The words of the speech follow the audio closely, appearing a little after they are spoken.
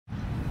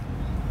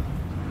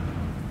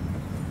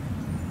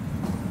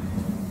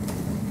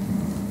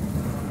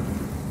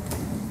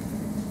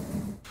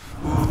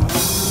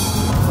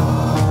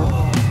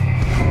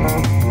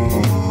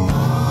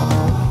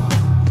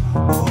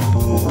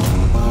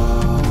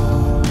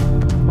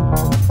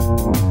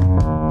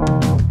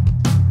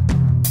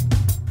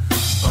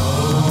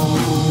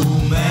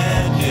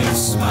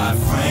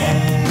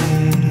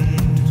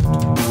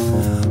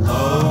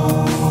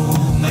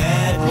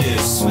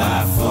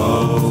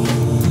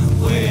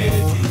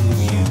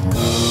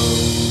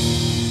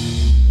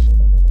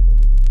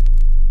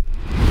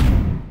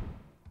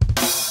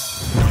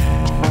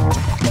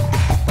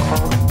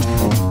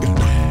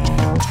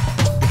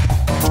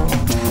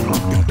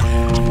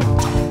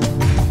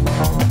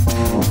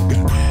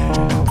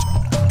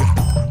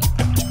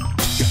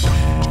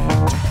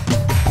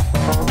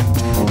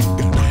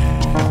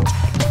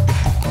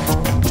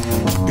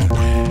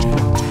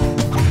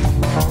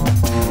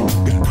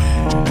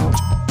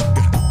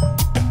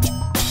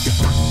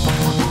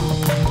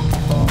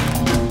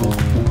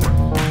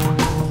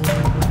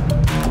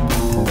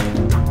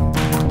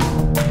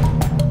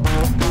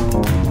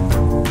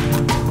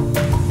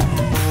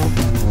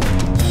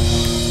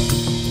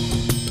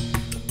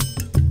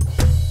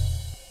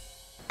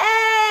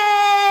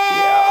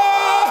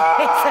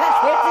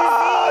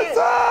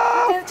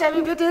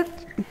Have you put it?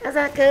 I was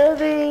like, girl,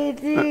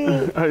 baby.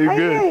 Are you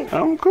good?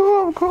 I'm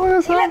cool. I'm cool.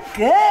 Yourself? You look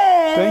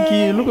good. Thank you.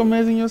 You look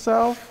amazing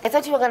yourself. I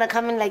thought you were gonna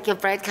come in like your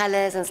bright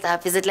colors and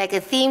stuff. Is it like a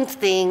themed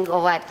thing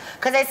or what?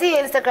 Because I see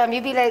your Instagram,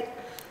 you be like,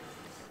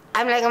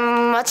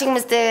 I'm watching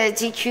Mr.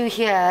 GQ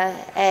here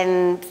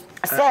and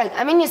swag.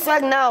 I mean, you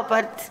swag now,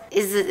 but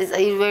are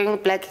you wearing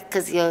black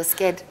because you're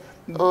scared?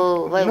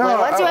 Oh, why you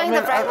wearing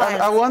the bright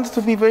ones? I wanted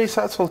to be very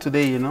subtle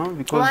today, you know,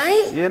 because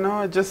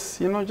why?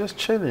 Just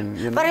chilling.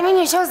 You know? But I mean,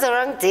 you chose the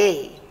wrong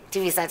day to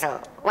be subtle.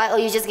 Why? Are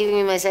you just giving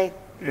me my shade?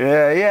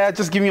 Yeah,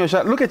 just give me a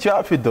shot. Look at your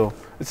outfit, though.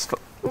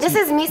 This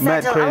is me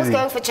subtle. crazy. I was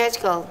going for church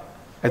girl.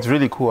 It's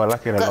really cool. I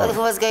like it a lot.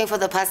 Who was going for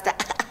the pasta?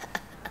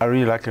 I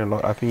really like it a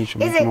lot. I think you should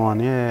make me one.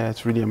 Yeah,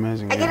 it's really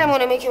amazing. Again, I'm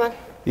gonna make you one.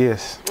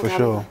 Yes, for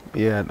sure.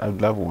 Yeah, I'd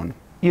love one.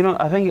 You know,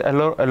 I think a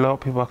lot of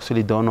people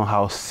actually don't know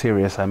how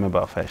serious I'm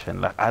about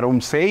fashion. Like, I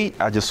don't say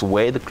it, I just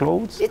wear the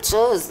clothes. It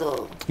shows,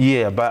 though.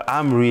 Yeah, but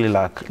I'm really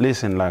like,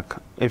 listen, like,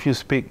 if you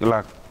speak,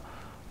 like,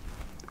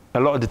 a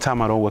lot of the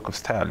time I don't work with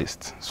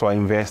stylists. So I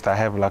invest, I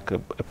have like a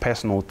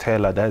personal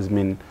tailor that has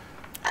been...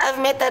 I've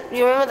met that,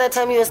 you remember that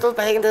time you were still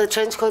buying the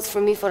trench coats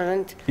for me for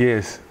rent?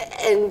 Yes.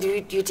 And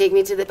you take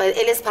me to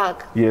Ellis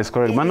Park? Yes,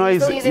 correct. But no,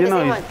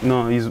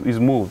 he's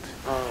moved.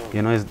 Oh.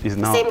 You know, he's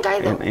now same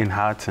guy, though. in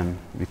Harton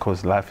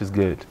because life is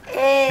good.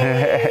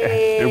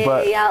 Hey,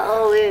 y'all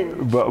all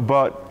in.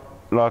 But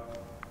like,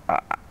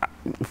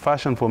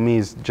 fashion for me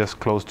is just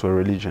close to a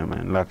religion,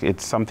 man. Like,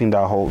 it's something that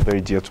I hold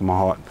very dear to my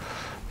heart.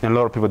 And a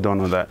lot of people don't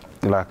know that.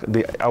 Like,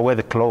 I wear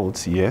the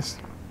clothes, yes.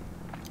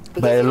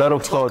 Because but a lot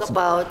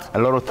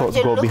of thoughts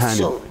go behind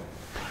it.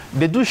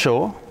 They do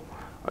show.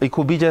 It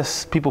could be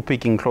just people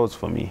picking clothes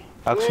for me.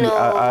 Actually,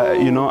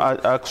 no. I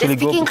actually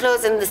just picking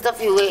clothes and the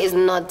stuff you wear is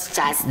not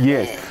just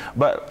yes.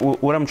 But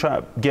what I'm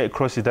trying to get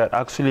across is that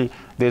actually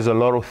there's a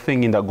lot of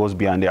thinking that goes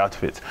behind the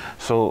outfit.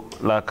 So,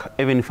 like,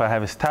 even if I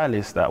have a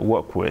stylist that I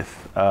work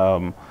with,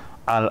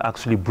 I'll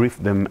actually brief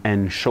them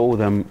and show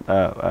them,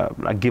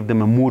 like, give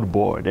them a mood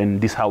board, and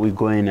this is how we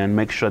go in and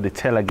make sure the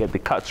tailor get the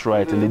cuts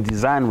right and the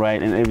design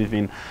right and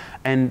everything.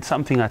 And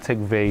something I take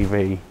very,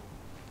 very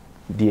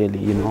dearly,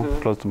 you know,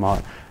 close to my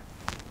heart,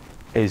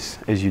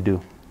 as you do.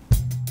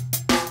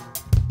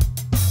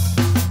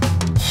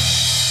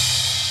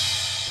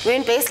 We're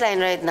in Baseline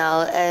right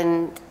now,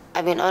 and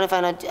I mean, I want to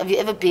find out, have you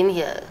ever been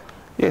here?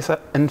 Yes,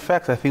 in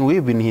fact, I think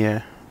we've been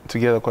here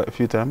together quite a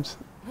few times.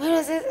 Where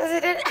is it? Is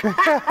it in?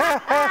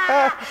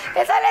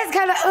 It's always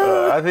kind of,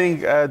 I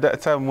think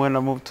that time when I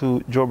moved to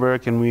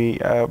Joburg and we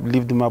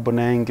lived in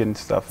Maboneng and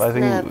stuff, I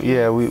think,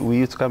 yeah, we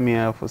used to come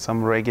here for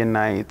some reggae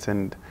nights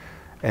and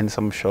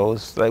some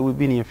shows. Like, we've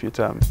been here a few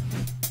times.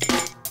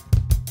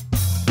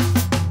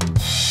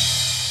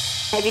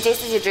 Have you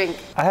tasted your drink?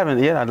 I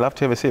haven't yet. I'd love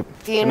to have a sip.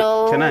 Do you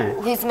know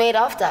who it's made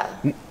after?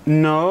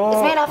 No.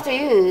 It's made after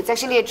you. It's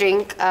actually a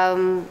drink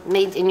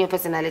made in your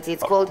personality.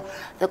 It's called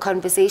the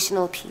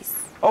Conversational Piece.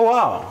 Oh,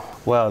 wow.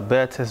 Well,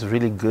 Beat is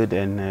really good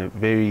and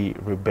very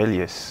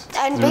rebellious.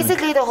 And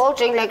basically the whole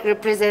drink like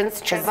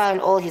represents Tresor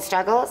and all his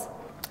struggles,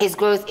 his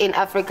growth in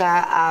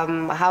Africa,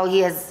 how he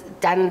has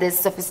done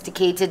this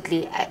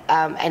sophisticatedly,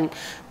 and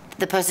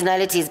the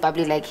personality is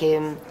bubbly like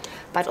him,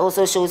 but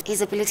also shows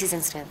his abilities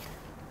and strength.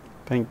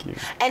 Thank you.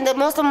 And the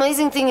most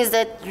amazing thing is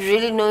that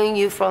really knowing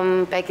you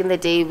from back in the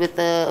day with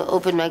the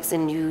open mics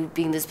and you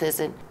being this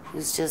person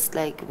who's just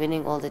like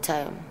winning all the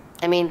time.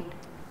 I mean,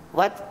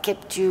 what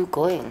kept you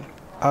going?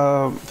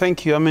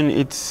 Thank you. I mean,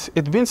 it's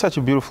been such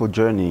a beautiful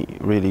journey,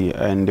 really,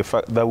 and the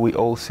fact that we're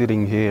all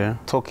sitting here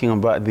talking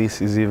about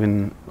this is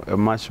even a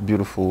much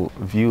beautiful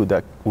view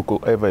that we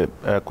could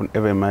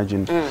ever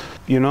imagine.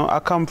 You know, I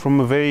come from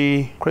a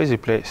very crazy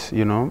place,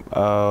 you know,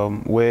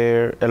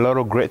 where a lot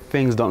of great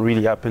things don't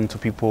really happen to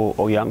people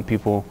or young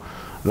people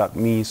like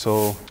me.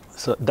 So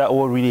that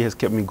what really has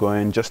kept me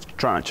going, just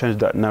trying to change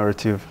that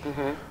narrative,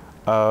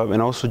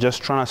 and also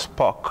just trying to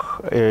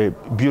spark a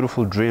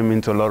beautiful dream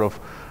into a lot of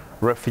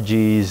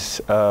refugees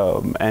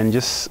and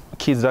just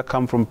kids that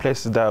come from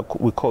places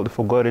that we call the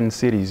forgotten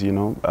cities, you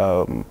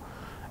know.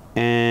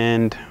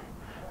 And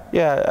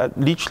yeah,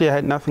 literally I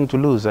had nothing to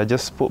lose. I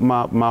just put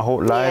my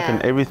whole life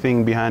and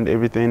everything behind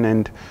everything,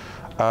 and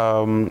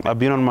I've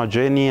been on my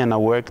journey, and I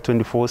work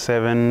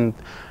 24/7,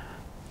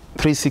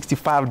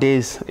 365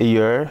 days a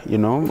year, you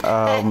know,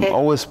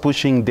 always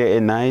pushing day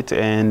and night,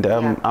 and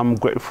I'm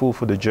grateful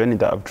for the journey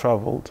that I've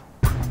traveled.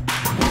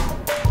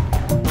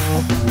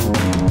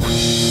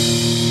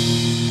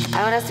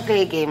 I want us to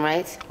play a game,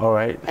 right? All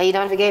right. Are you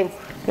down for games?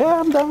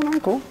 Yeah, I'm down. I'm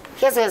cool.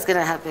 Here's what's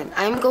gonna happen.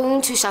 I'm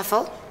going to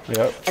shuffle.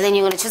 Yep. And then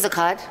you're gonna choose a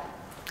card.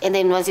 And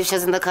then once you've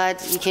chosen the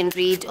card, you can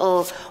read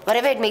or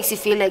whatever it makes you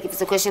feel like. If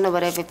it's a question or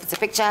whatever, if it's a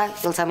picture,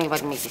 you'll tell me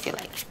what it makes you feel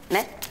like.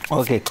 Nah?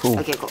 Okay, cool.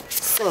 Okay, cool.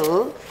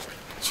 So,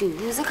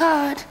 choose a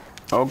card.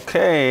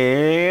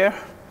 Okay.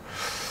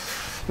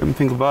 Let me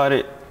think about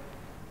it.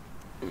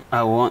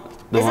 I want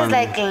the This one. is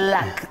like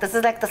luck. This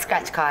is like the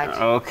scratch card.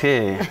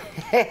 Okay.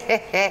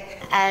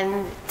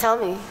 And tell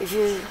me if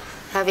you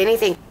have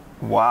anything.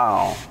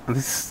 Wow, this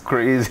is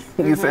crazy.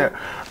 You said,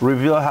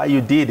 reveal how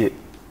you did it.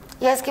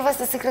 Yes, give us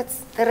the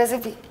secrets, the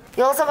recipe.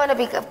 You also want to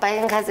be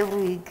buying cars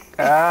every week.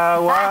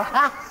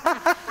 Wow.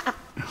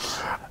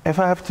 If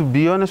I have to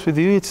be honest with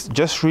you, it's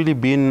just really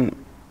been,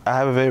 I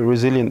have a very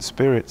resilient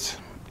spirit.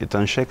 It's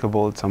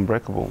unshakable, it's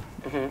unbreakable.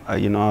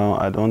 You know,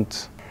 I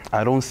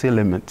don't see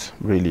limit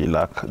really.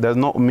 Like, there's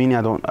not meaning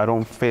I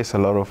don't face a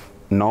lot of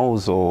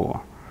no's or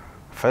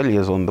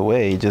failures on the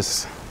way.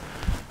 Just,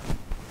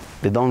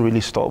 they don't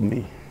really stop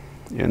me,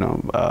 you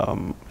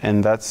know.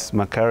 And that's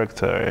my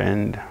character.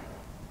 And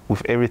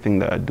with everything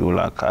that I do,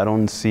 like, I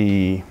don't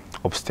see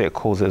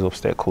obstacles as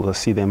obstacles. I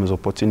see them as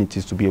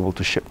opportunities to be able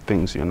to shape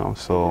things, you know.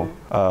 So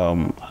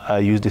I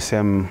use the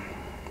same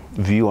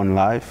view on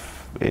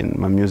life in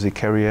my music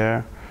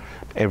career,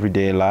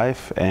 everyday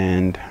life,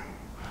 and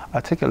I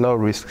take a lot of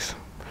risks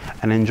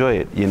and enjoy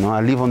it, you know.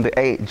 I live on the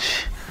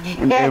edge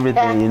in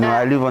everything, you know.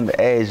 I live on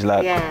the edge,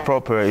 like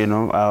proper, you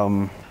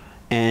know.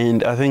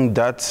 And I think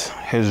that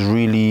has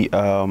really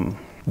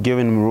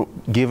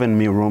given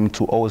me room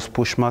to always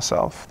push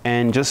myself.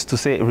 And just to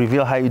say,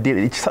 reveal how you did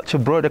it, it's such a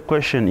broader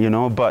question, you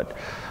know, but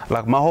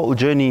like my whole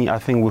journey, I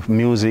think, with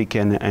music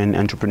and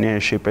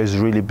entrepreneurship has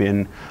really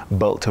been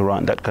built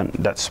around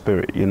that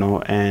spirit, you know.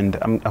 And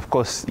of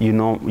course, you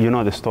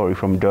know the story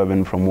from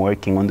Durban, from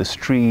working on the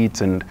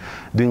streets and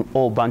doing a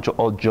whole bunch of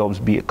odd jobs,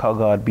 be it car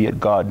guard, be it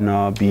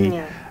gardener,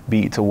 be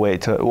it a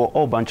waiter, a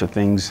whole bunch of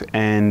things.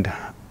 And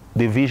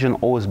the vision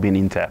always been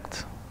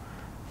intact.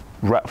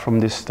 Right from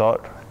the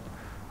start,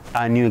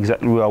 I knew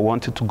exactly where I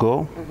wanted to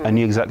go. I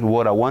knew exactly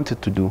what I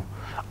wanted to do.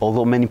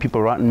 Although many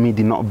people around me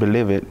did not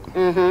believe it,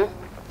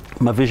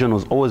 my vision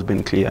has always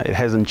been clear. It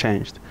hasn't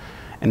changed.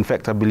 In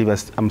fact, I believe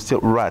I'm still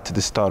right at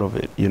the start of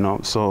it, you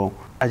know. So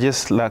I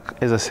just, like,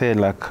 as I said,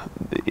 like,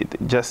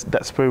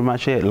 that's pretty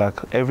much it. Like,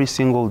 every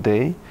single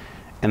day,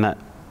 and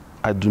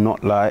I do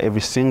not lie,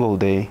 every single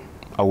day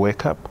I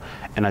wake up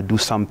and I do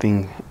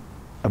something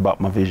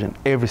about my vision,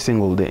 every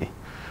single day.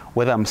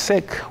 Whether I'm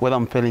sick, whether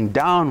I'm feeling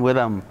down,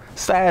 whether I'm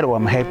sad or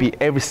I'm happy,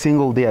 every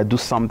single day I do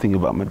something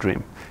about my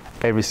dream,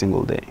 every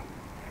single day.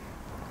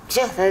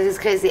 Yeah, that is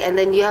crazy. And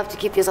then you have to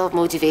keep yourself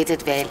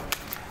motivated, Val.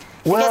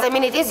 Because, I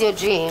mean, it is your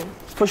dream.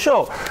 For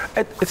sure.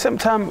 At the same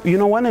time, you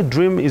know, when a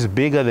dream is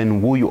bigger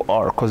than who you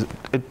are, because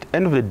at the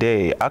end of the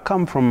day, I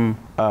come from,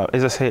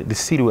 as I said, the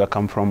city where I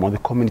come from, or the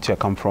community I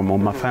come from, or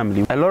my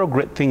family. A lot of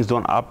great things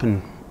don't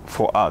happen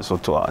for us or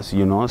to us,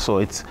 you know. So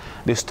it's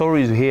the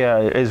stories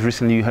here, as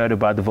recently you heard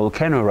about the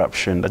volcano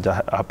eruption that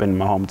happened in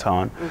my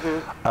hometown.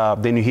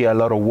 Then you hear a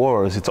lot of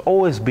wars. It's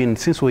always been,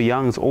 since we're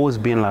young, it's always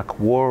been like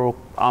war,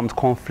 armed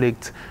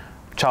conflict,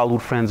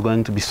 childhood friends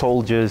going to be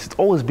soldiers. It's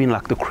always been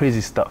like the crazy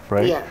stuff,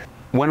 right? Yeah.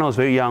 When I was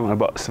very young,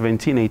 about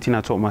 17, 18,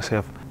 I told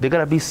myself, there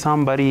gotta be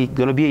somebody,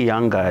 gonna be a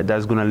young guy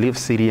that's gonna leave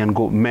city and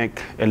go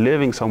make a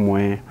living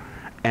somewhere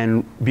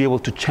and be able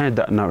to change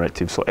that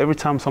narrative. So every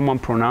time someone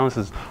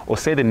pronounces or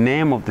say the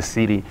name of the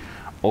city,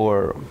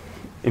 or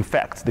in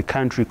fact the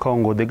country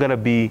Congo, there gotta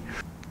be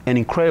an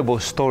incredible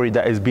story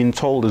that is being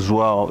told as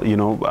well, you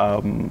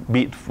know,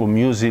 be it for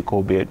music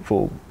or be it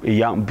for a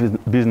young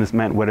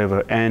businessman,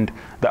 whatever. And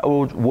that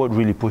word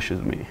really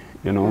pushes me,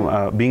 you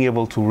know, being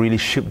able to really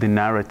shape the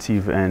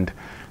narrative and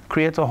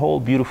create a whole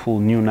beautiful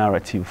new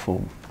narrative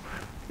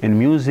in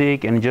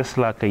music, and just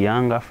like a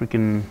young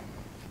African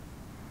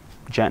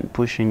giant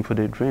pushing for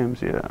their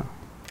dreams,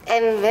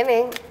 And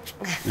winning.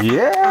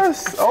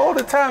 Yes, all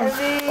the time.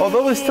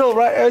 Although it's still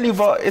right early,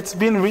 but it's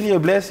been really a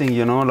blessing,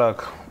 you know,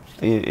 like,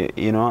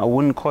 you know, I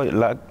wouldn't call it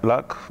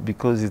luck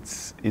because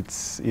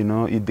it's you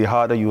know, the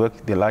harder you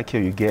work, the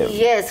luckier you get.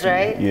 Yes,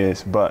 right?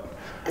 Yes, but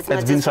it's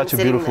been such a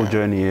beautiful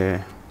journey,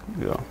 yeah.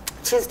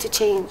 Cheers to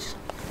change.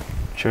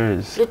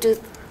 Cheers. Bluetooth.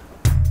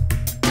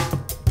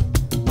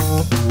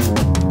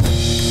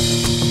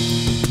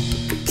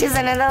 Cheers,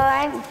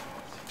 another one.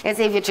 Let's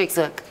see if your tricks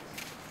work.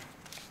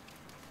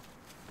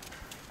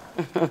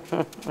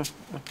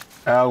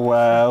 Oh,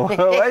 wow. Why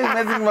are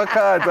you messing my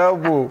cards,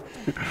 Abu?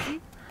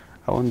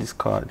 I want this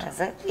card. That's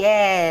it?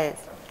 Yes.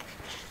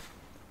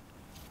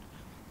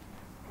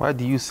 Why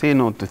do you say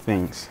no to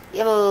things?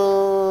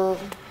 Yo.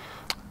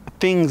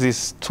 Things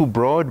is too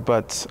broad,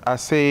 but I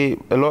say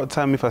a lot of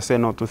time if I say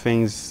no to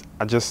things,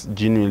 I just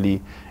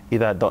genuinely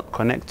either don't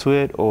connect to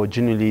it or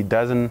genuinely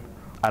doesn't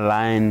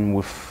align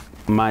with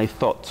my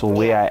thoughts or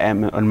where I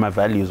am and my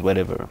values,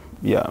 whatever.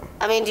 Yeah.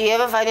 I mean, do you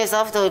ever find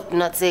yourself though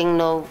not saying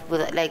no,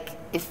 with, like,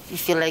 if you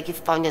feel like you've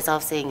found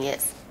yourself saying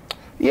yes?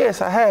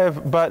 Yes, I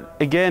have, but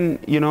again,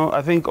 you know,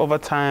 I think over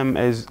time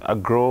as I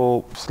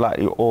grow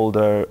slightly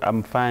older,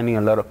 I'm finding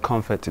a lot of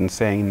comfort in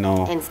saying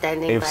no. And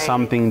standing if by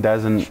something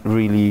doesn't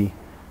really,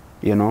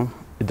 you know,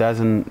 it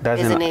doesn't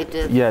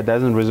resonate. Yeah,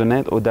 doesn't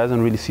resonate or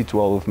doesn't really sit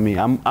well with me.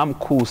 I'm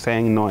cool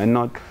saying no and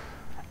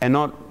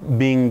not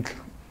being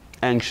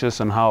anxious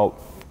on how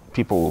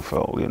people will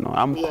feel, you know.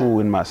 I'm cool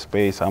in my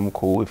space. I'm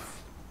cool with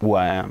who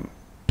I am.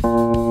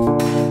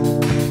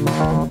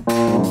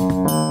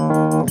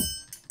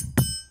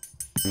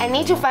 I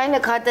need to find a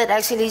card that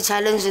actually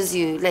challenges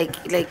you. Like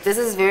this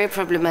is very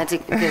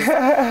problematic because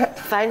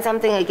find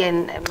something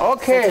again.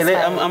 Okay,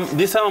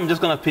 this time I'm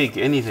just gonna pick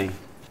anything.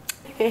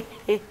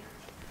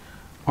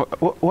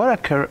 What a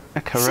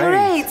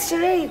charade?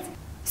 Charades.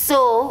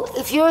 So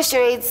if you're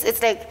charades,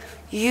 it's like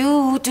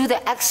you do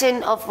the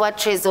action of what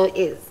Tresor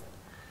is.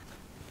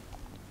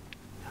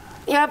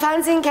 You're a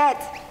pouncing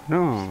cat.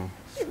 No.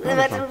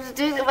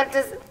 What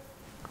does...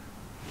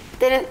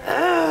 Then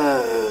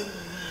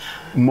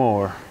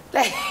More.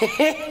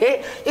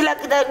 you're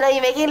like, no,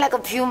 you're making like a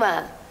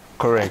puma.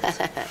 Correct.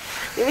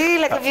 You're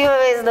making like a puma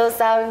with no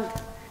sound.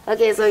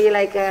 Okay, so you're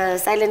like a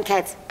silent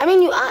cat. I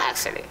mean, you are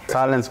actually.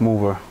 Silence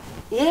mover.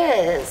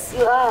 Yes,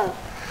 you are.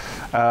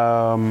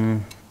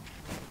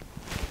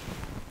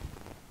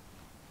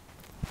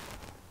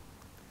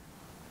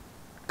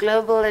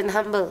 Global and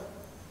humble.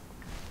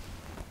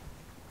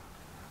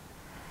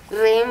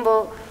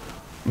 Rainbow.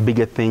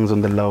 Bigger things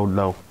on the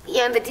low.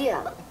 Yeah, on the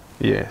deal.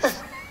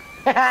 Yes.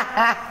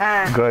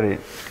 Got it.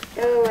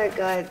 Oh my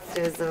God,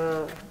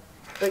 Tresor.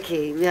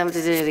 Okay, we have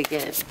to do it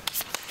again.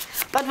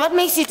 But what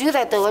makes you do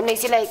that though? What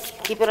makes you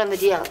like keep it on the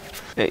DL?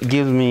 It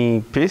gives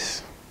me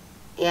peace.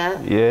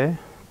 Yeah? Yeah,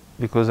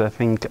 because I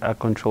think I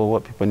control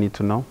what people need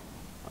to know.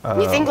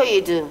 You think or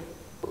you do?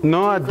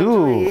 No, I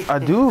do. I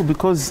do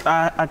because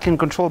I can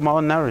control my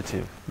own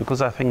narrative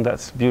because I think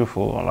that's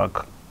beautiful. Like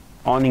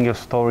owning your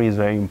story is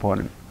very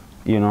important.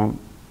 You know,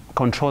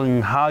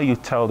 controlling how you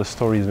tell the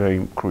story is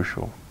very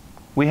crucial.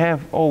 We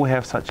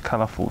have such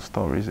colorful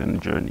stories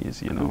and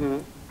journeys, you know. Mm-hmm.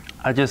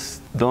 I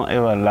just don't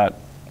ever like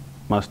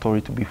my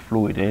story to be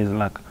fluid. It isn't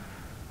like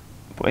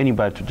for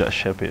anybody to just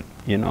shape it,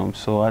 you know.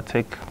 So I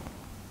take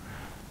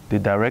the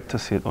director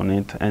seat on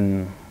it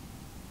and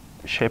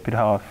shape it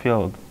how I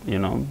feel, you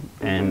know,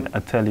 and I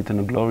tell it in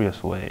a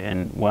glorious way.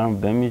 And one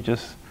of them is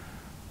just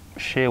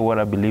share what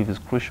I believe is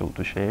crucial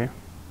to share.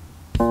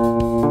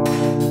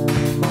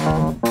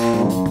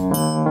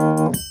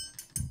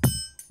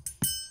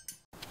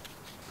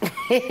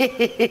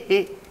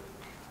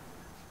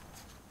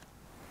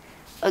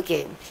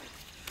 Okay.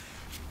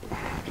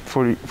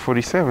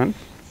 47?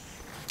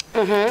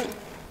 Mm-hmm.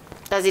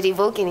 Does it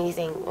evoke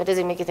anything? What does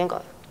it make you think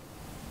of?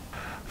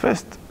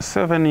 First,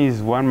 7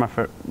 is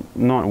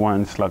not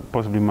one, it's like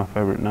possibly my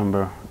favorite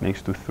number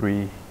next to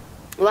 3.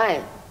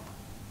 Why?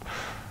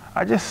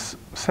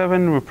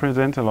 7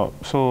 represents a lot.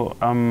 So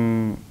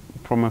I'm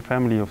from a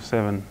family of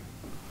 7.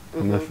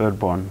 I'm the third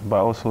born,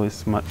 but also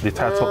it's the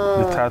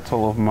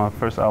title of my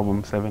first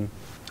album, 7.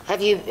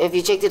 Have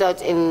you checked it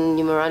out in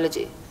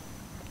numerology?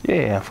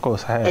 Yeah, of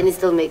course I have. And it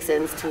still makes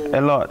sense to...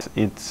 A lot.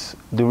 It's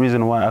the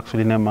reason why I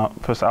actually named my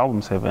first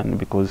album 7,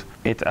 because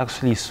it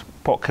actually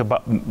spoke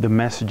about the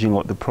messaging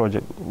of the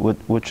project,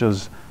 which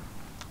was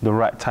the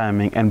right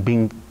timing and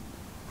being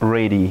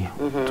ready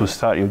to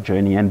start your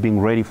journey and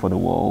being ready for the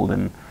world,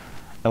 and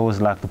it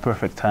was like the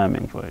perfect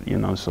timing for it, you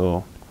know.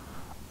 So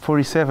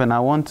 47, I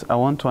want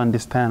to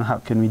understand how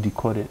can we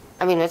decode it.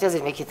 I mean, what does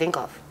it make you think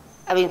of?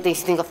 I mean, makes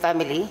you think of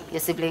family, your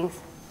siblings?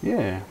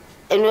 Yeah.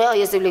 And where are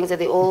your siblings? Are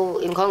they all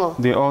in Congo?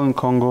 They're all in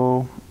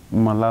Congo.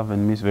 I love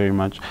and miss very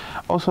much.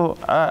 Also,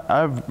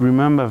 I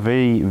remember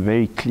very,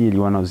 very clearly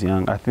when I was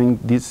young. I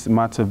think this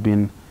might have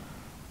been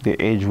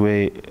the age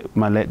where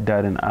my late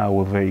dad and I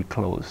were very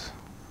close.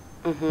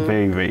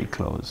 Very, very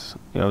close.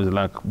 It was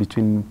like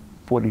between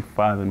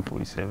 45 and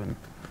 47.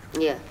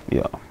 Yeah.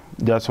 Yeah,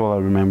 that's all I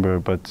remember.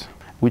 But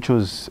which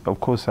was, of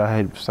course, I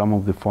had some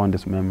of the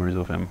fondest memories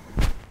of him.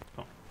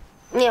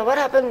 Yeah, what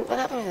happened? What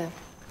happened to him?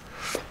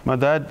 My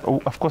dad,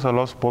 of course, I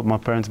lost both my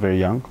parents very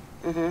young.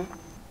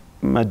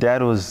 My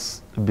dad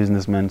was a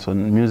businessman, so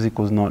music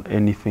was not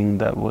anything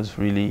that was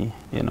really,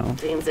 you know.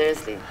 Taken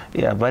seriously.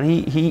 Yeah, but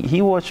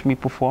he watched me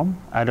perform.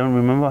 I don't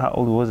remember how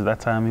old he was at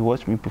that time. He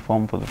watched me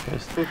perform for the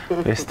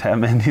first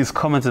time, and his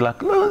comments are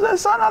like, "Look,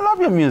 son, I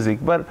love your music,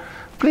 but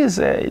please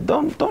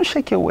don't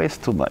shake your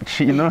waist too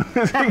much," you know.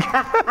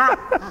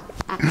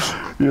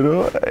 You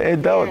know,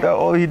 and that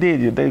all he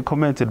did. They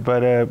commented,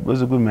 but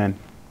was a good man.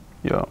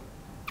 Yeah.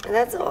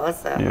 That's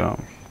awesome. Yeah.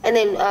 And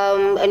then,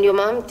 and your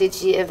mom, did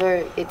she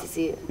ever get to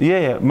see it?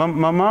 Yeah. My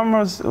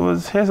mom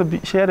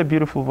she had a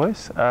beautiful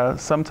voice.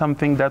 Sometimes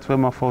think that's where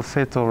my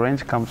falsetto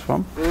range comes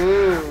from.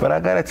 But I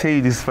gotta tell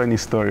you this funny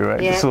story,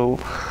 right? Yeah. So,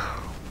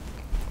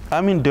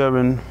 I'm in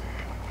Durban.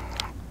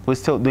 We're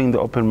still doing the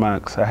open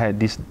mics. I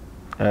had this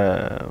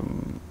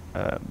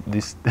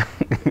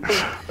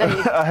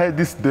I had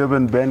this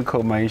Durban band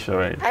called Maisha,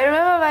 right? I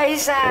remember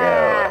Maisha.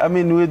 Yeah, I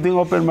mean, we're doing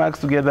open mics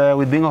together.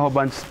 We're doing a whole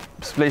bunch of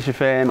Splash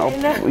fan,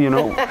 you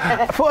know.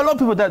 For a lot of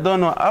people that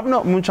don't know, I've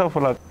known Muncha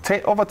for like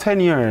over 10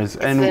 years.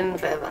 And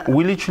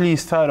we literally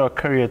started our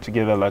career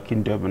together like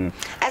in Durban.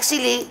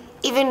 Actually,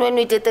 even when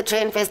we did the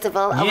Train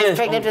Festival, I was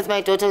pregnant with my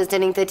daughter who's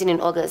turning 13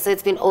 in August. So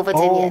it's been over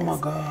 10 years. Oh my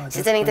God.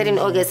 She's turning 13 in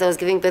August. So I was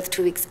giving birth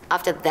 2 weeks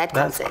after that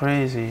concert. That's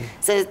crazy.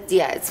 So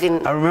yeah, it's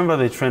been... I remember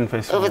the Train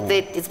Festival.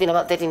 It's been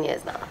about 13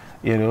 years now.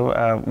 You know,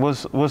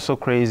 was so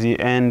crazy.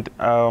 And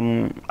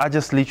I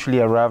just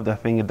literally arrived, I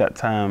think, at that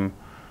time.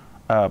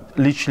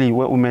 Literally,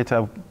 what we met,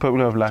 I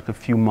probably have like a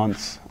few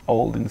months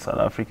old in South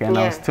Africa. And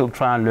I was still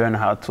trying to learn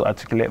how to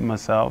articulate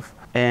myself.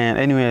 And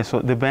anyway,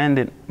 so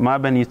my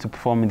band used to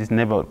perform in this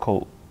neighborhood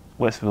called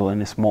Westville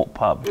in a small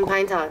pub. In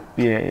Pinetown.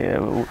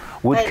 Yeah.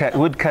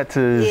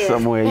 Woodcutters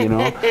somewhere, you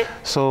know.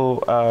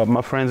 So a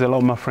lot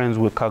of my friends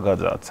were car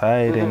guards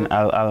outside, and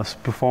I'll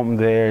perform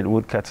there at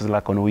Woodcutters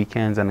like on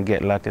weekends and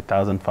get like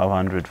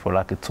 1,500 for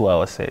like a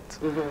 2-hour set.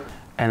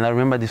 And I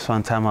remember this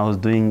one time I was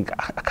doing,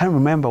 I can't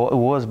remember what it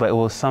was, but it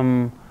was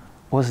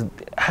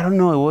I don't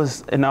know, it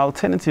was an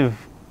alternative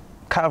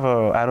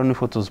cover. I don't know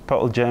if it was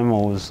Pearl Jam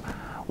or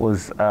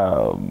was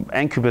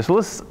Incubus. It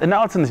was an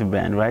alternative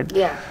band, right?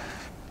 Yeah.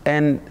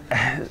 And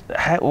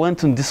I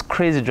went on this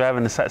crazy drive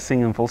and I started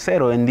singing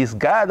falsetto, and this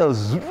guy that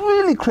was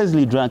really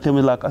crazily drunk came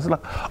like, I was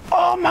like,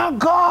 oh my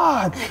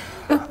God,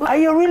 are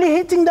you really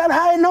hitting that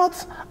high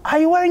note? Are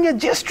you wearing a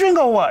G string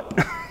or what?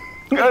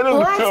 I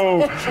don't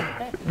know.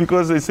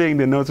 Because they're saying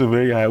the notes were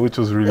very high, which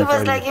was really funny. It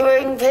was like you were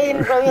in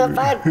pain from your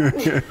butt.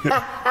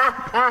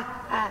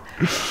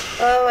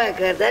 Oh my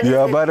God.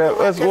 But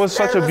it was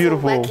such a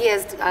beautiful... That was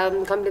the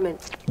luckiest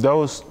compliment.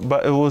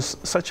 But it was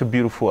such a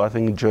beautiful, I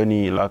think,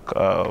 journey, like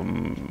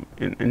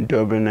in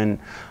Durban, and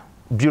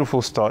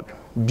beautiful start.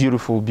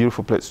 Beautiful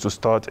place to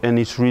start. And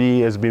it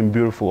really has been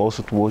beautiful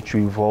also to watch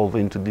you evolve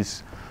into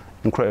this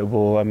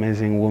incredible,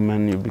 amazing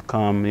woman you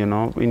become, you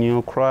know, in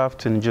your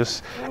craft and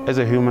just as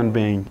a human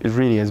being. It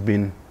really has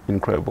been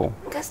incredible.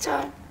 That's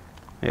true.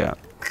 Yeah.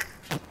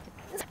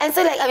 And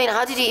so, like, I mean,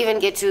 how did you even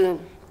get to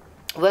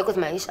work with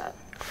Maisha?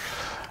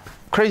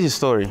 Crazy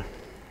story.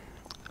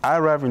 I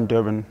arrived in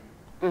Durban,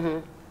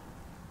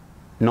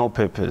 no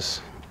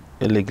papers,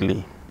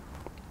 illegally.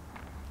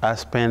 I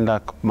spent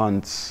like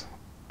months,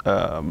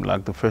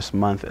 like the first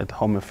month at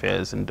Home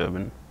Affairs in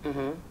Durban.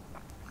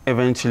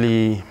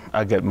 Eventually,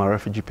 I get my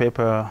refugee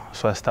paper,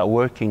 so I start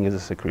working as a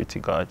security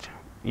guard.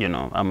 You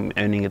know, I'm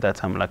earning at that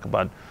time like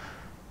about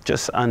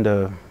just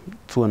under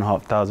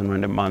 2,500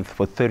 rand a month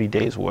for 30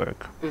 days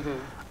work.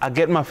 I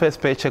get my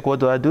first paycheck, what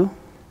do?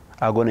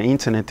 I go on the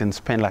internet and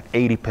spend like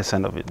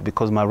 80% of it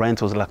because my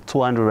rent was like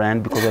 200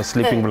 rand because I was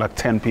sleeping with like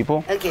 10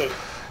 people. Okay.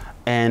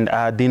 And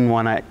I didn't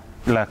want to,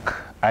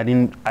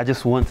 I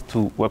just wanted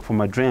to work for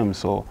my dream,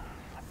 so.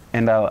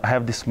 And I'll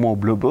have this small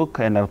blue book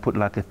and I'll put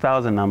like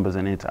 1,000 numbers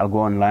in it. I'll go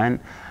online.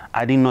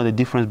 I didn't know the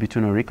difference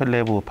between a record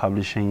label,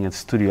 publishing, and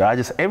studio.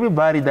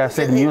 Everybody that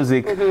said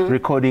music,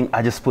 recording,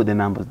 I just put the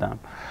numbers down.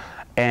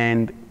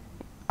 And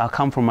I'll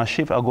come from my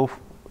shift, I'll go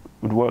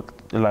would work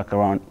like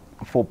around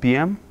 4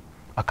 p.m.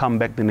 I'll come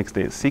back the next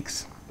day at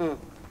 6.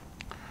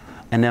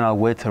 And then I'll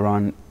wait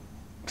around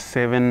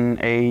 7,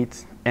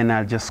 8, and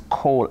I'll just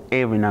call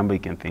every number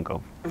you can think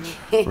of,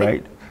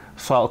 right?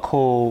 So I'll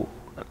call,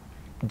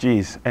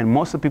 and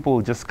most of the people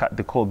will just cut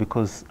the call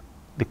because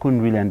they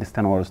couldn't really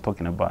understand what I was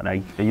talking about.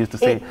 I used to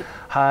say,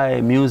 hi,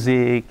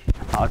 music,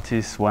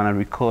 artists want to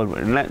record.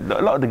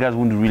 A lot of the guys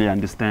wouldn't really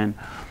understand.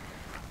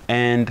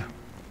 And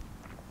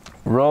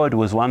Rod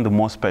was one of the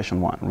most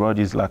passionate ones. Rod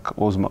is like,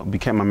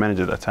 became my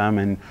manager at that time,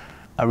 and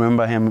I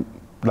remember him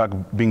like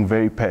being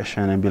very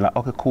passionate and be like,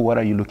 okay, cool, what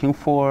are you looking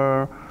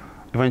for?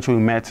 Eventually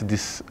we met at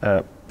this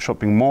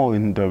shopping mall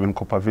in Durban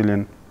called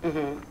Pavilion.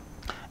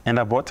 And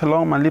I brought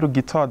along my little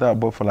guitar that I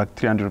bought for like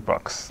 300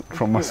 bucks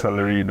from my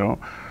salary, you know.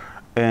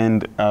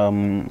 And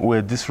we're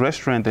at this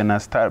restaurant and I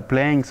started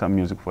playing some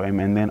music for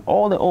him. And then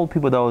all the old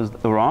people that was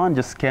around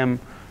just came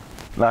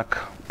like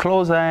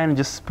closer and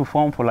just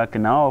performed for like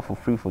an hour for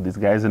free for these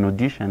guys, an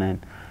audition.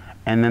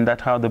 And then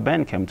that's how the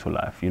band came to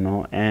life, you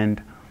know.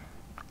 And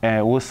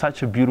it was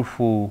such a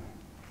beautiful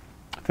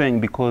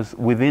thing because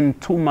within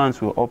 2 months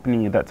we were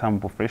opening at that time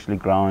for Freshly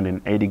Ground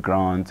and 80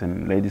 Grounds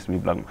and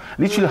Ladysmith Black.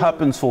 Literally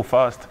happened so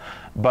fast,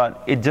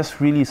 but it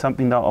just really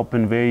something that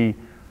opened very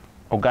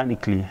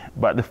organically.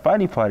 But the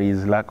funny part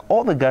is like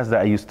all the guys that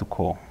I used to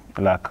call,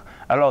 like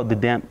a lot of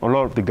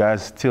the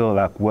guys still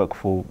like work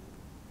for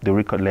the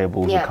record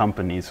labels, the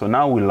companies. So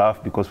now we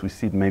laugh because we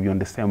sit maybe on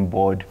the same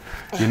board,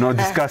 you know,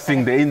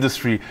 discussing the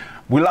industry.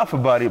 We laugh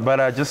about it, but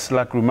I just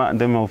like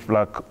remind them of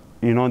like,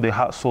 you know,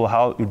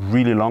 how it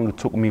really long it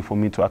took me for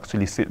me to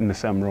actually sit in the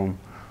same room.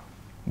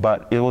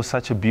 But it was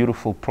such a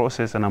beautiful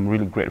process and I'm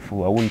really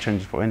grateful. I wouldn't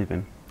change it for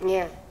anything.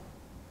 Yeah.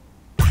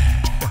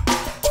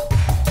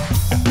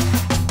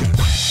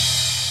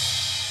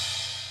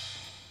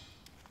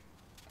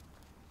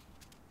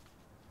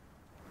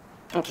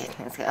 Okay,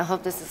 let's go. I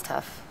hope this is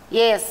tough.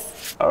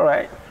 Yes. All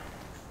right.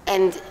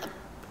 And,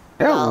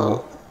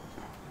 well,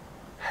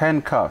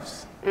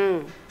 handcuffs.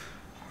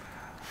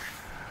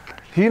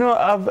 You know,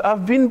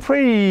 I've been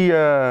pretty,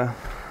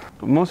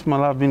 most of my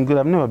life I've been good.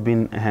 I've never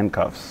been in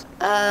handcuffs.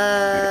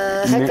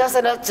 Handcuffs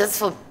are not just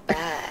for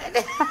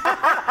bad.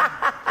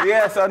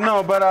 Yes, I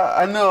know, but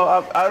I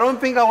know. I don't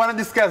think I want to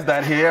discuss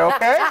that here,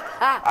 okay?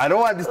 I don't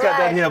want to discuss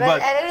that here, but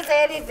I didn't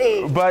say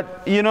anything.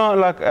 But, you know,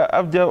 like,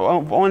 I've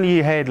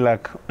only had,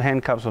 like,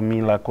 handcuffs on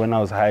me, like, when I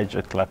was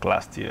hijacked, like,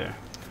 last year.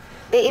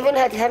 They even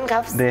had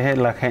handcuffs? They had,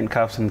 like,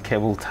 handcuffs and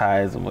cable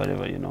ties and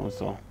whatever, you know,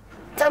 so.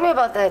 Tell me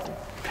about that.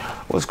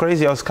 It was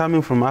crazy. I was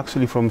coming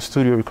from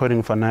studio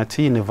recording for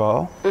Nati in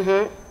Neval.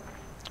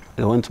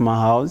 They went to my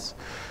house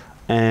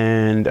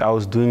and I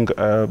was doing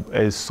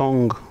a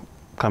song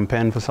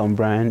campaign for some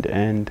brand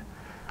and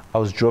I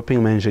was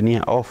dropping my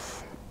engineer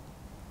off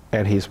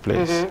at his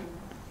place.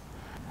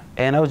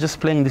 And I was just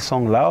playing this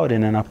song loud,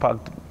 and then I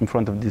parked in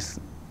front of this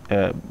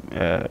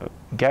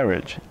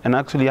garage. And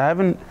actually, I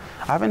haven't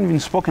even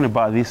spoken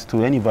about this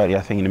to anybody,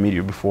 I think, in the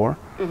media before.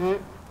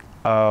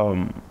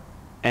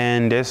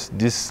 And there's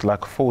this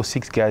like 4 or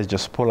 6 guys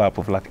just pull up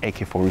with like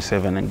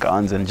AK-47 and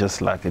guns, and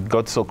just like it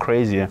got so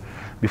crazy.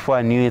 Before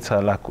I knew it,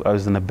 I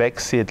was in the back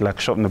seat, like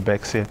shot in the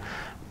back seat.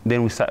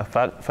 Then we started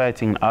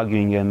fighting and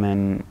arguing, and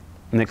then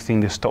next thing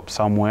they stopped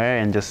somewhere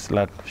and just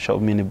like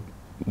shot me in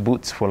the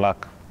boots for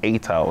like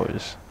 8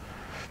 hours.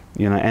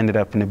 You know, I ended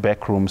up in the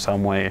back room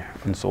somewhere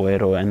in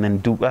Soweto, and then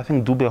I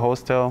think Dube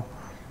Hostel.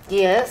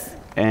 Yes.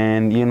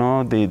 And you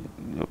know, they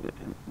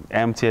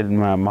emptied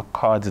my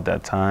cards at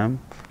that time.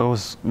 It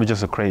was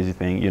just a crazy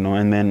thing, you know.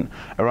 And then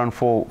around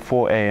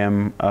 4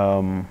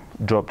 a.m.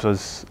 Dropped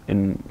us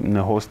in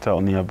a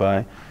hostel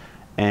nearby,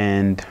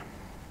 and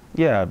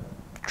yeah,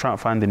 trying to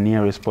find the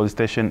nearest police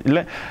station.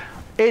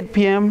 8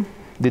 p.m.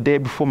 the day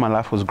before, my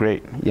life was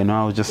great. You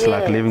know, I was just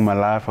like living my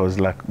life. I was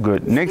like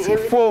good. Next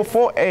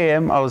 4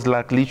 a.m. I was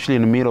like literally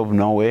in the middle of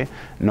nowhere,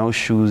 no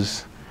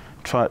shoes,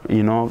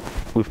 you know,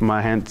 with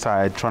my hands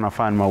tied, trying to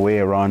find my way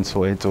around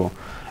Soweto.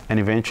 And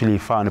eventually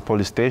found a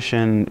police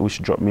station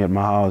which dropped me at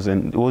my house,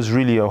 and it was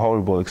really a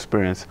horrible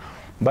experience.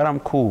 But I'm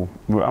cool.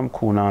 I'm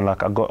cool now.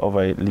 Like I got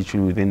over it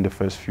literally within the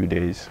first few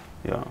days.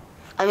 Yeah.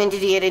 I mean,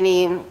 did you get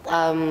any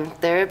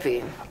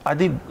therapy? I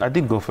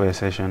did go for a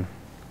session.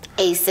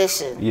 A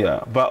session? Yeah,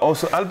 but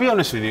also I'll be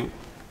honest with you.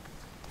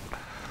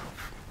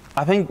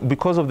 I think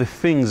because of the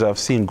things I've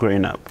seen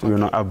growing up, you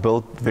know, I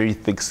built very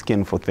thick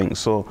skin for things.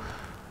 So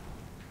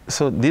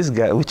this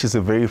guy, which is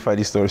a very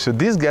funny story. So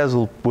these guys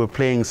were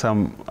playing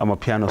a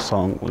piano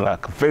song,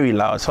 like very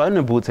loud. So I'm in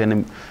the booth,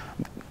 and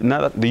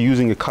now that they're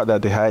using a car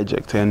that they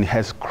hijacked, and it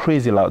has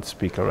crazy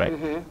loudspeaker, right?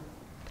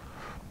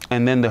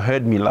 And then they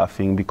heard me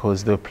laughing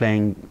because they were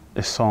playing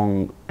a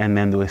song, and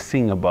then they were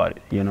singing about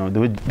it. You know,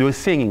 they were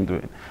singing to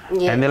it,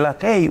 and they're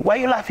like, "Hey, why are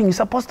you laughing? You're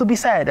supposed to be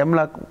sad." I'm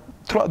like,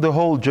 throughout the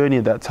whole journey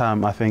at that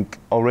time, I think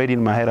already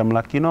in my head, I'm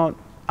like, you know,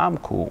 I'm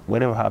cool.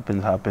 Whatever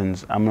happens,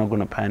 happens. I'm not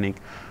gonna panic.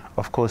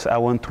 Of course, I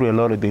went through a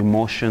lot of the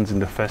emotions in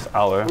the first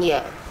hour.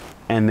 Yeah.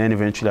 And then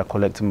eventually I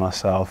collected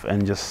myself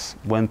and just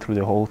went through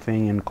the whole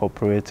thing and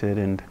cooperated.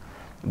 And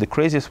the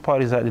craziest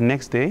part is that the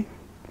next day,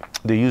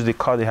 they used the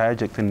car they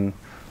hijacked, and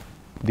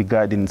the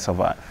guy didn't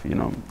survive, you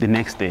know, the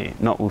next day,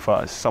 not with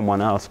us,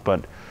 someone else.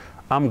 But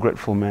I'm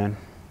grateful, man.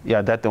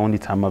 Yeah, that's the only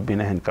time I've been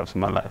in handcuffs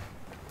in my life.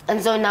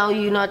 And so now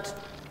you're not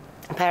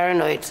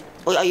paranoid?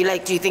 Or are you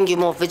like, do you think you're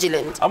more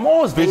vigilant? I'm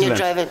always vigilant. When you're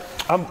driving?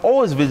 I'm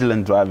always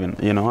vigilant driving,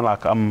 you know,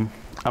 like I'm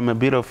a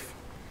bit of...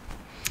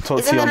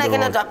 Isn't that like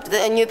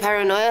a new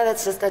paranoia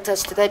that's just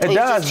attached to that? It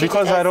does,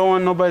 because I don't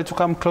want nobody to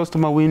come close to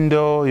my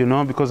window, you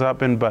know, because it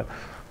happened. But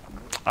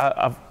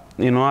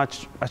you know, I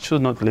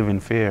should not live in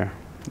fear,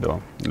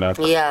 though. Like,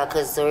 yeah,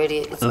 because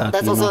already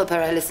that's also a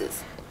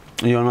paralysis.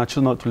 You know, I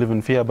should not live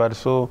in fear. But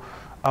so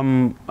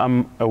I'm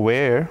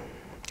aware.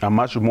 I'm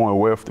much more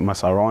aware of my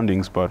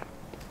surroundings. But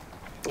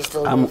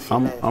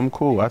I'm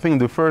cool. I think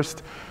the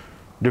first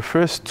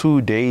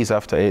 2 days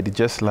after it, it's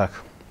just like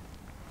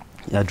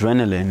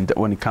adrenaline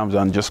when it comes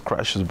down just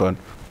crashes,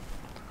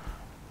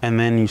 and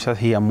then you start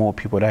hear more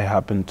people that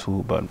happen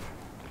to, but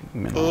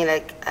you know, and you're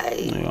like,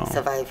 I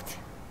survived.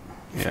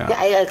 Yeah.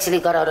 I actually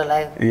got out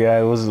alive.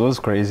 Yeah, it was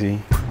crazy.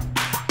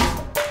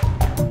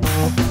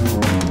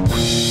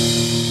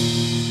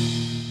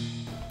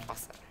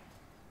 Awesome.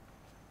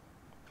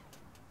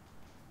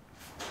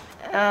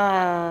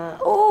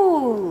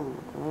 Ooh.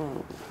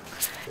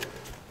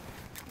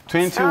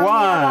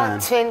 21.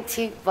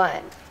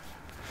 21.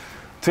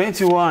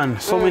 21,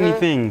 so many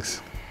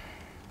things.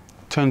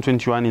 Turned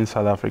 21 in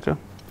South Africa.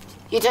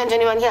 You turned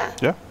 21 here?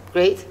 Yeah.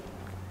 Great.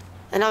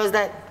 And how was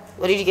that?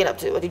 What did you get up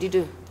to? What did you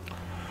do?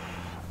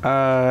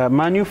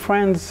 My new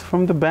friends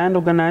from the band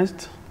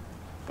organized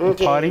a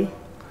party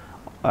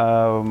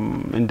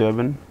in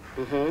Durban.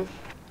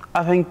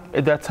 I think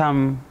at that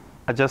time,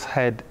 I just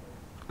had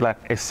like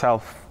a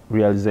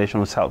self-realization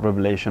or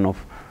self-revelation of,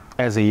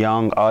 as a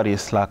young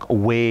artist, like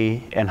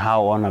where I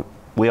wanna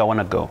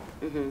go.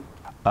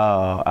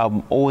 I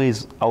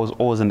was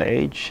always in the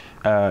age.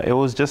 It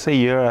was just a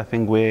year, I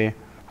think, where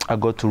I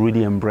got to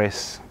really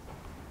embrace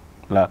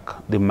like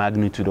the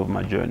magnitude of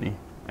my journey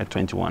at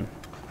 21.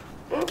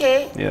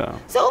 Okay. Yeah.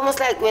 So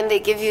almost like when they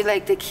give you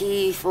like the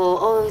key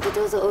for, the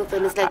doors are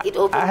open, it's like it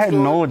opens. I had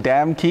no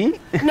damn key.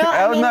 No,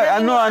 I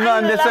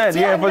understand.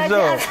 Yeah, for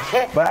sure.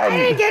 But I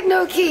didn't get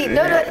no key.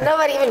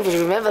 Nobody even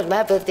remembered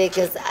my birthday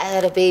because I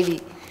had a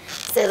baby.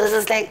 So it was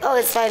just like,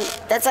 it's fine.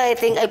 That's why I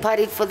think I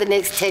partied for the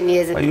next 10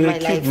 years of my life. You're a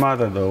kid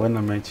mother, though, when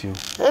I met you.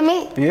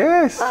 Me?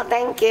 Yes. Oh,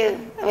 thank you.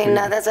 I mean,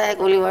 now that's why I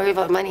only worry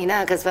about money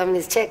now, because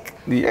families check.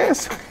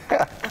 Yes.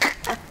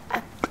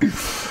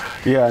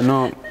 Yeah,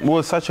 no, it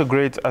was such a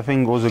great, I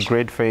think it was a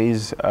great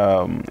phase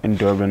in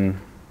Durban.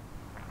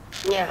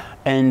 Yeah.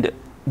 And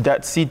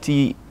that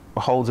city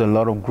holds a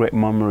lot of great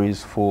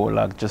memories for,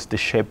 like, just the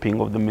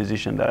shaping of the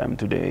musician that I am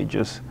today.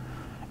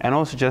 And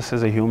also just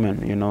as a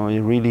human, you know, it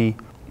really...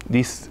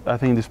 I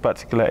think this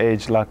particular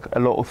age, like a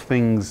lot of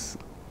things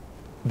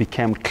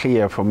became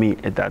clear for me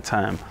at that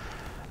time,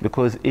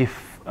 because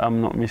if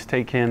I'm not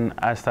mistaken,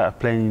 I started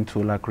planning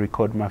to like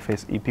record my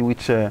first EP,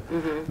 which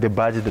the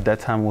budget at that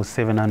time was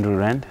 700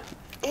 rand.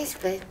 It's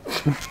good.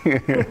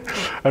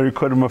 I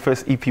recorded my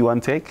first EP one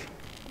take,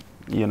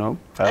 you know.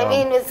 I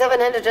mean, with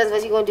 700 rands,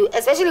 what you going to do?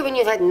 Especially when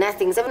you've had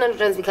nothing, 700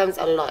 rands becomes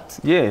a lot.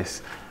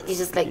 Yes. It's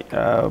just like...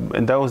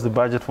 and that was the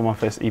budget for my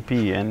first EP,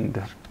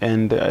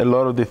 and a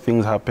lot of the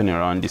things happen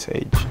around this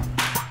age.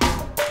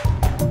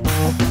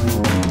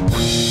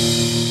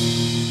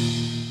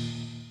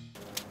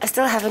 I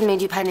still haven't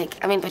made you panic.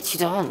 I mean, but you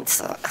don't,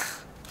 so...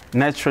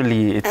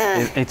 Naturally,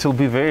 it will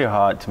be very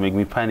hard to make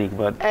me panic,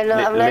 but I know,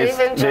 I'm not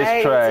even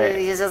trying try.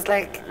 to. You're just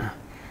like,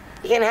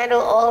 you can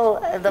handle all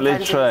the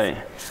Let's punches.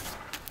 try.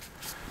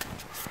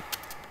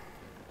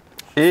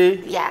 A,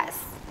 Yes.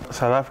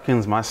 South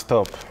Africans must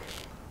stop.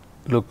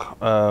 Look,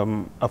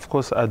 of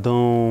course, I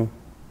don't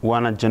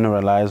want to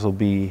generalize or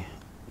be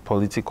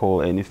political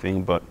or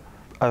anything, but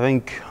I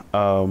think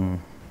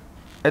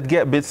it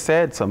get a bit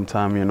sad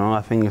sometimes, you know.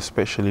 I think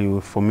especially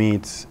for me,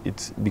 it's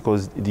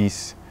because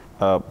this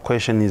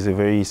question is a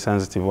very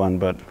sensitive one,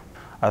 but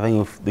I think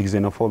with the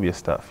xenophobia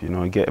stuff, you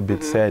know, I get a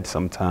bit sad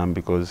sometimes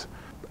because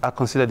I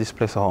consider this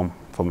place a home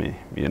for me,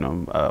 you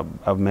know.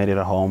 I've made it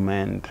a home,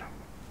 and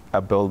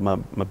I build my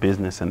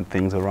business and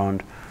things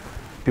around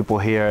people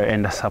here,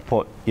 and I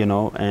support, you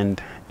know,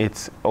 and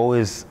it's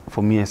always,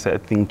 for me, a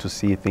sad thing to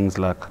see things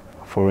like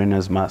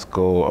foreigners must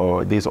go,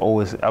 or there's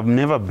always, I've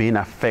never been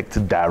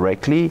affected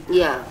directly,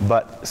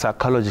 but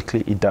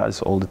psychologically it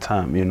does all the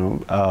time, you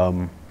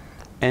know.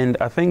 And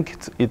I think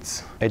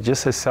it's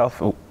just a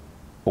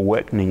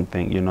self-awakening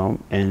thing, you know,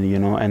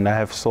 and I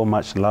have so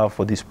much love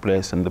for this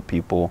place and the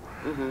people,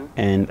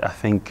 and I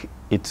think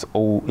it's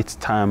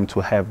time to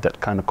have that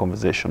kind of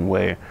conversation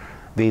where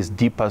there's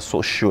deeper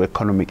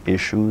socio-economic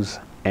issues,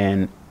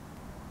 and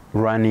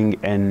running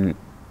and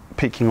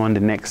picking on the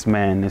next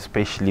man,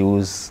 especially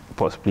who's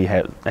possibly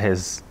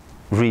has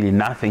really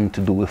nothing to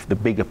do with the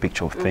bigger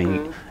picture of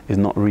things, is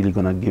not really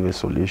gonna give a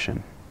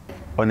solution.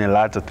 On a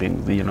lot of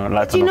things, you know,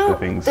 lots of the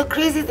things. The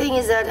crazy thing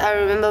is that I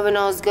remember when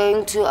I was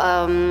going to,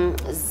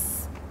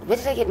 where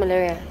did I get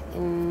malaria?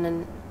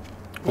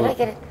 Did I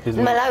get it? In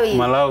Malawi.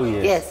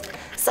 Malawi, yes.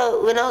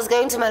 So when I was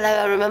going to Malawi,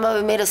 I remember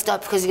we made a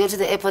stop because you go to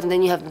the airport and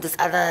then you have this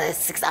other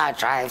 6-hour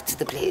drive to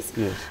the place.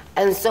 Yes.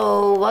 And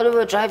so while we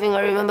were driving,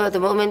 I remember the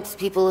moment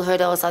people heard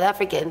I was South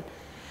African,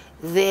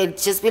 they'd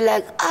just be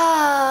like,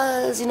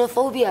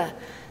 xenophobia.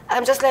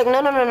 I'm just like, no,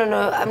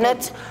 I'm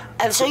not.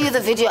 I'll show you the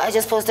video I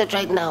just posted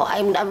right now.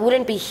 I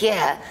wouldn't be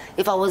here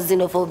if I was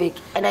xenophobic,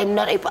 and I'm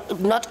not.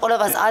 Not all of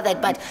us are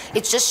that, but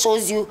it just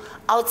shows you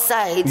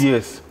outside.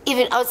 Yes.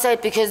 Even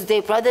outside, because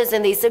their brothers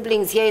and their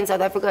siblings here in South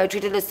Africa are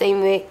treated the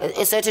same way,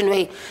 a certain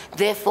way.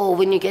 Therefore,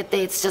 when you get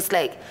there, it's just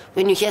like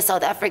when you hear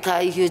South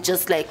Africa, you're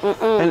just like,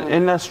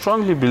 And I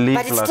strongly believe.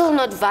 But it's still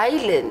not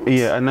violent.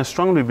 Yeah, and I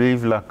strongly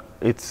believe like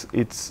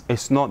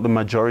it's not the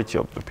majority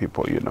of the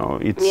people, you know.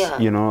 It's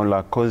you know,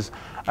 like, cause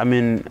I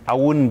mean, I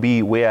wouldn't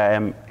be where I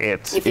am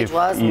at if it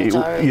was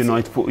majority. You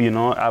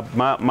know,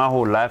 my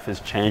whole life has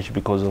changed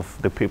because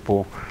of the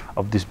people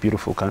of this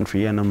beautiful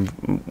country, and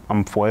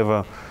I'm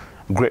forever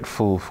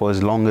grateful for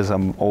as long as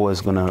I'm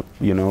always gonna,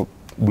 you know,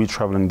 be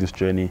traveling this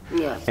journey.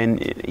 Yeah. And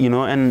you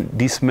know, and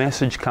this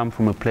message comes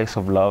from a place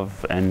of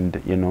love,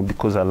 and you know,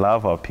 because I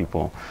love our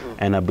people,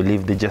 and I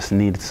believe they just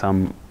need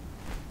some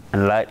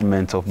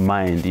enlightenment of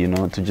mind, you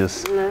know, to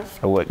just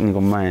awakening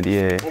of mind.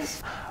 Yeah.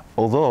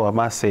 Although I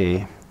must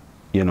say,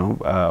 you know,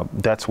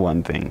 that's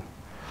one thing.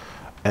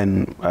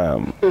 And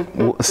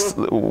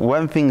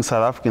one thing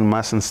South African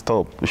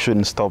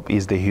shouldn't stop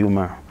is the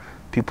humor.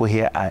 People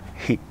here are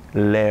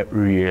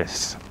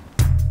hilarious.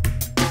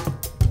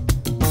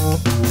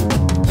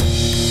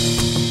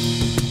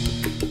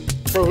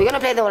 So we're gonna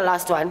play the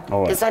last one.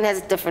 All right. This one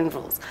has different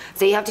rules.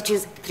 So you have to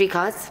choose 3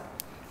 cards,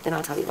 then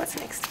I'll tell you what's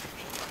next.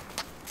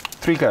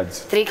 3 cards?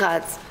 3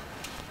 cards.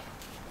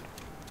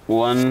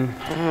 1.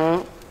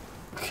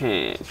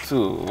 Okay,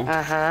 2.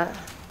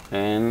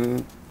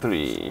 And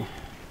 3.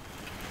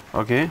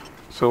 Okay.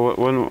 So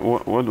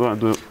what do I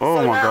do? Oh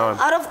so my now, God.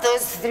 Out of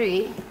those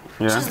 3,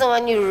 choose the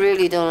one you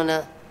really don't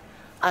wanna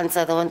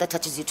answer, the one that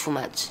touches you too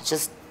much.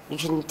 Just, you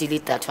can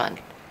delete that one.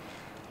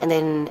 And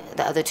then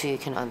the other 2 you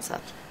can answer.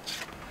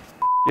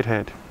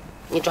 Shithead.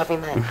 You're dropping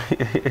mine.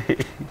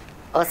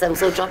 Awesome,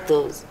 so drop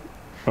those.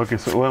 Okay,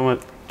 so what am I?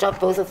 Drop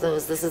both of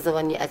those. This is the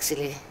one you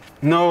actually...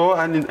 No,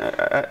 I need...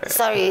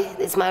 Sorry,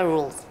 it's my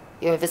rules.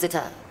 You're a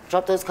visitor.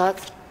 Drop those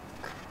cards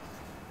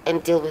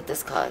and deal with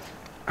this card.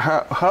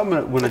 How am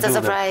I going to do that? It's a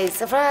surprise.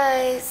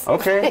 Surprise!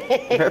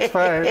 Okay, that's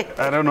fine.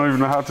 I don't even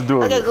know how to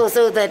do it. Okay, cool.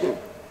 So then,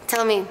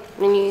 tell me,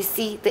 when you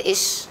see the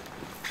ish.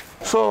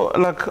 So,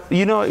 like,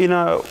 you know, in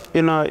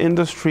our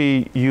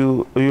industry,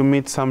 you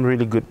meet some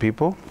really good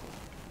people,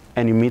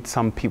 and you meet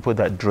some people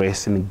that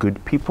dress in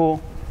good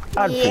people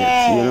outfits,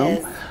 you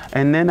know?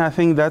 And then I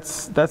think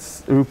that's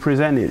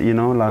represented, you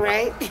know, like...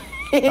 Right.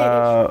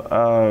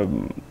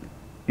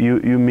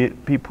 You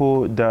meet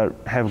people that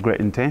have great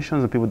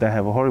intentions and people that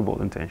have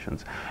horrible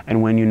intentions.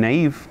 And when you're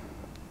naive,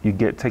 you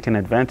get taken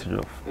advantage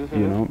of,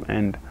 you know.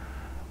 And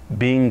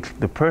being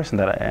the person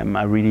that I am,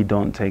 I really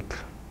don't take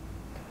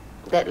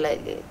that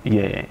lightly.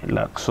 Yeah,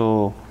 like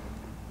so.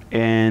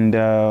 And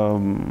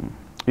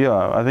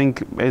yeah, I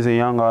think as a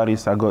young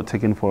artist, I got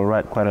taken for a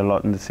ride quite a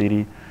lot in the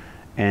city.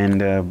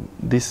 And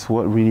this is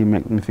what really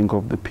made me think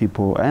of the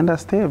people. And I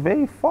stay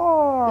very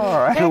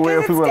far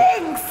away from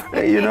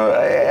people. You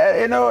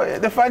know,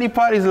 the funny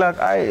part is like,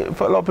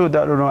 for a lot of people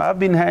that don't know, I've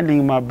been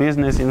handling my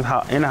business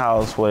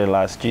in-house for the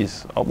last,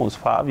 almost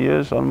 5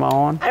 years on my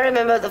own. I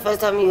remember the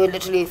first time you were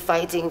literally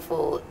fighting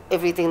for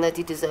everything that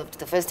you deserved.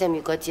 The first time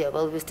you got here,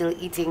 well, we were still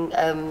eating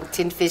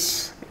tinned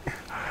fish.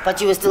 But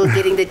you were still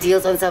getting the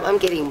deals on some. I'm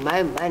getting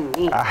my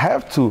money. I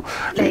have to.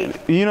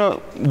 Like, you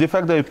know, the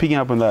fact that you're picking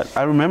up on that.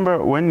 I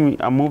remember when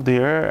I moved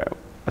here,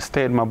 I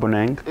stayed at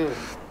Maboneng.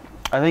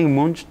 I think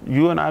Munch,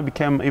 you and I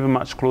became even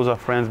much closer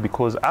friends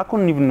because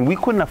we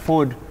couldn't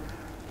afford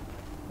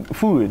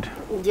food.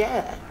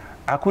 Yeah.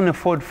 I couldn't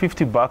afford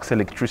 $50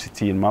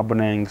 electricity in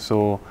Maboneng,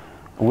 so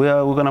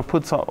we're gonna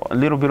put a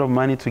little bit of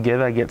money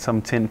together, get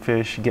some tinned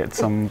fish, get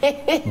some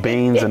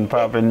beans and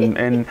pop,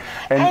 and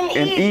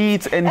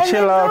eat and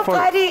chill out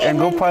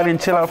go party and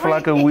chill out for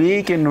like a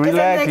week and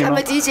relax. I'm a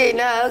DJ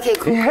now. Okay,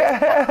 cool.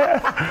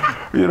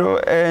 Yeah. You know,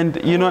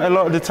 and you know, a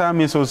lot of the time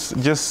it was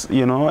just,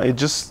 you know,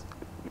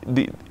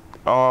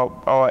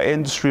 our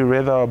industry,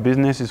 rather our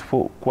business, is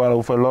for a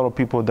lot of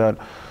people that,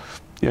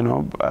 you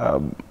know,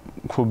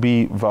 could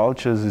be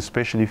vultures,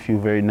 especially if you're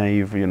very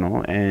naive, you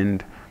know.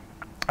 And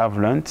I've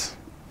learned,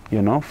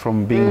 you know,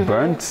 from being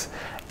burnt,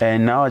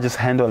 and now I just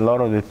handle a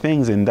lot of the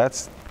things, and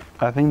that's,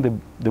 I think,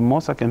 the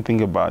most I can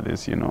think about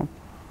this, you know.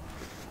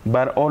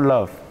 But all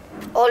love.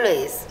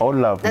 Always. All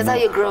love. That's how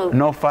you grow.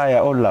 No fire,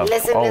 all love.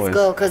 Listen, always. Let's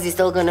go, because you're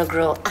still gonna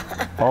grow.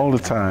 All the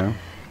time.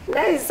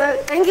 Nice. So,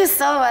 thank you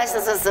so much.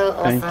 This was so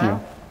awesome. Thank you.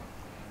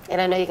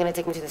 And I know you're gonna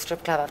take me to the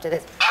strip club after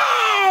this.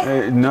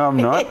 No, I'm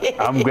not.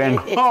 I'm going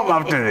home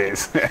after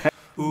this.